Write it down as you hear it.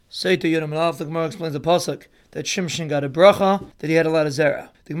Sotah Daf, the Gemara explains the pasuk that Shimshon got a bracha, that he had a lot of zera.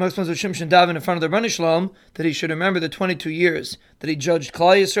 The Gemara explains that Shimshon davened in front of the Rebbeinu Shalom that he should remember the 22 years that he judged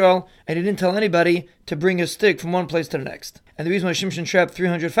Klal Yisrael, and he didn't tell anybody to bring his stick from one place to the next. And the reason why Shimshon trapped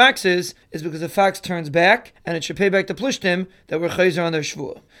 300 faxes is because the fax turns back, and it should pay back the Plishtim that were chayzer on their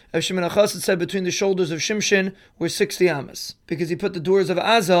shvuah. As Shimon HaChassid said, between the shoulders of Shimshon were 60 amas, because he put the doors of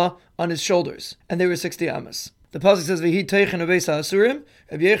Azah on his shoulders, and they were 60 amas. The pasuk says, "V'hi teichen beis ha'asurim."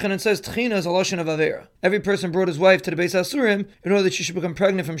 Rabbi Yechanan says, "Tchina is a lashon of avera." Every person brought his wife to the beis ha'asurim in order that she should become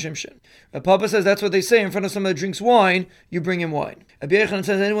pregnant from Shimshon. Rabbi Papa says that's what they say in front of someone that drinks wine. You bring him wine. Rabbi Yechanan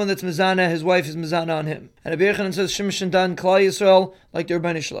says anyone that's mizana, his wife is mizana on him. And Rabbi Yechanan says Shimshon dan Klal Yisrael like the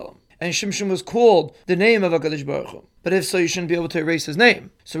Rebbeinu Shalom. And Shimshon was called the name of HaKadosh Baruch Hu. But if so, you shouldn't be able to erase his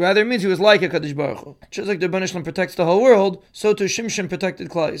name. So rather it means he was like HaKadosh Baruch Hu. Just like the Rebbeinu Shalom protects the whole world, so too Shimshon protected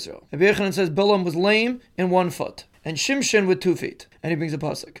Klal Yisrael. Rabbi Yechanan says Bilam was lame in 1 foot, and Shimshon with 2 feet. And he brings a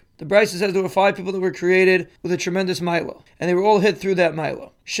pasuk. The Brisa says there were 5 people that were created with a tremendous milo, and they were all hit through that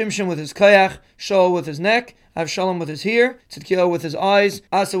milo. Shimshon with his kayach, Shaul with his neck, Avshalom with his ear, Tzidkiyahu with his eyes,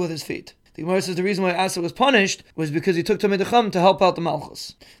 Asa with his feet. The Gemara says the reason why Asa was punished was because he took Tamid Chum to help out the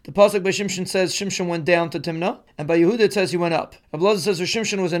Malchus. The pasuk by Shimshon says Shimshon went down to Timnah, and by Yehuda it says he went up. Abelazar says for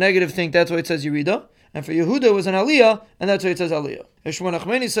Shimshon was a negative thing, that's why it says Yerida, and for Yehuda it was an Aliyah, and that's why it says Aliyah. Shmuel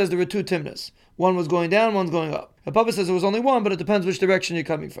Achmeni says there were 2 Timnas. One was going down, one's going up. The Papa says there was only one, but it depends which direction you're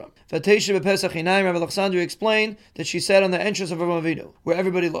coming from. Vatesha b'Pesach Hinayim, Rabbi Alexandria explained that she sat on the entrance of Avraham Avinu, where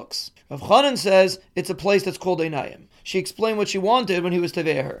everybody looks. Rav Chanan says it's a place that's called Einayim. She explained what she wanted when he was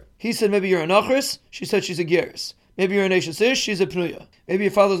tevei her. He said maybe you're a Nachris, she said she's a Geras. Maybe you're a Neshes Ish, she's a Pnuya. Maybe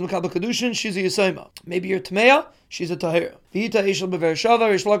your father's Makabel Kedushin, she's a Yisayma. Maybe you're Tmeya, she's a Tahira. V'hita Ishel Bever Shava,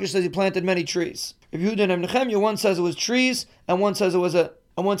 Rish Lakish says he planted many trees. If Yehuda and Nechemya, one says it was trees, and one says it was a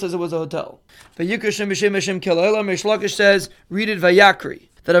hotel. Vayikra B'Shem Hashem Kelayla, Rish Lakish says, read it Vayakri,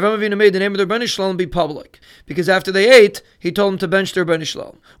 that Avraham Avinu made the name of the Rebbeinu Shalom be public. Because after they ate, he told them to bench the Rebbeinu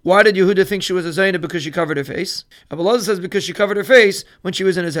Shalom. Why did Yehuda think she was a Zainab? Because she covered her face. Abelazar says because she covered her face when she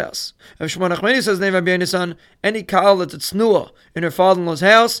was in his house. Shmuel Achmeni says, name Rabbi Yonasan, any Kaal that's Tznuah in her father-in-law's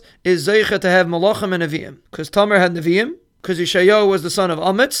house is Zeicha to have Malachim and Nevi'im. Because Tamar had Nevi'im, because Yeshayahu was the son of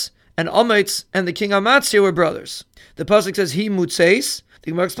Amitz, and Amitz and the king Amatzia were brothers. The pasuk says he mutzeis. The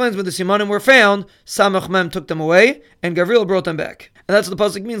Gemara explains when the Simanim were found, Samach Mem took them away, and Gabriel brought them back. And that's what the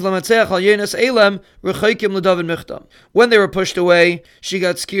pasuk means. Lamatzeach al Yenas Elam Rechaykim LeDavid Michtam. When they were pushed away, she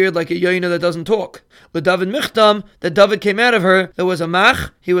got scared like a Yoina that doesn't talk. LeDavid Michtam, that David came out of her, there was a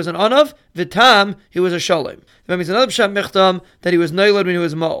Mach, he was an Anav, Vitam, he was a Shalom. That means another Pshat Michtam, that he was Nailad when he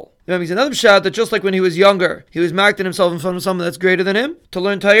was Mol. That means another Pshat, that just like when he was younger, he was marked himself in front of someone that's greater than him to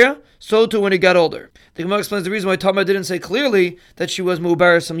learn Torah, so too when he got older. The Gemara explains the reason why Tamar didn't say clearly that she was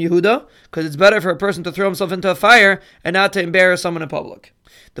Mu'baris from Yehuda, because it's better for a person to throw himself into a fire and not to embarrass someone in public.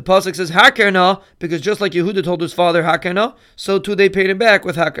 The pasuk says Hakerna, because just like Yehuda told his father Hakerna, so too they paid him back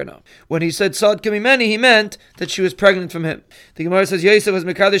with Hakerna. When he said Sad Kamimeni, he meant that she was pregnant from him. The Gemara says Yosef was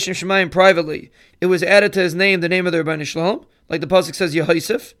Mekadesh Shem Shemayim privately. It was added to his name, the name of the Rebbeinu Shalom, like the pasuk says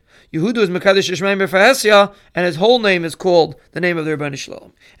Yehosef. Yehuda was Mekadesh Shemayim B'Fahesya, and his whole name is called the name of the Rebbeinu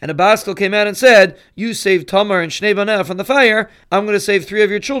Shalom. And a Baskel came out and said, you saved Tamar and Shnei Baneh from the fire, I'm going to save 3 of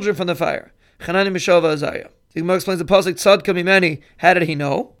your children from the fire. Chanani Mishava Azariah. The Gemara explains the pasuk Tzad Kamimeni. How did he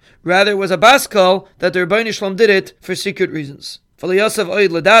know? Rather, it was a Baskel that the Rebbeinu Shalom did it for secret reasons. Yosef Oid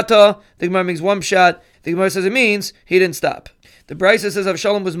Ladata. The Gemara makes one shot. The Gemara says it means he didn't stop. The Brisa says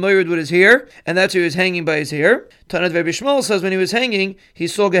Avshalom was moired with his hair, and that's why he was hanging by his hair. Tanat Rabbi Shmuel says when he was hanging, he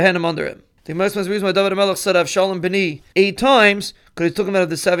saw Gehenim under him. The Gemara explains the reason why David HaMelech said Avshalom B'ni 8 times, because he took him out of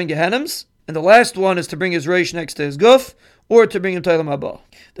the 7 Gehenims, and the last one is to bring his reish next to his guf, or to bring him to Eilam Haba.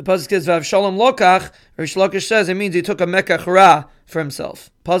 The pasuk says Avshalom Lokach. Rish Lakish says it means he took a Mekach Ra for himself.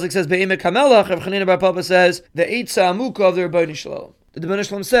 Pasuk says Be'emek Hamelach. Rav Chanina Bar Papa says the Eitza Amuka of the Rebbeinu Shalom. The Rebbeinu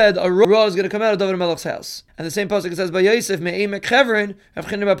Shalom said a Ra is going to come out of David HaMelech's house. And the same pasuk says by Yosef Me'emek Chevron. Rav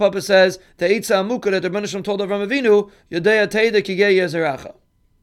Chanina Bar Papa says the Eitza Amuka that the Rebbeinu Shalom told Avraham Avinu Yodea Teida Kigei Yezeracha.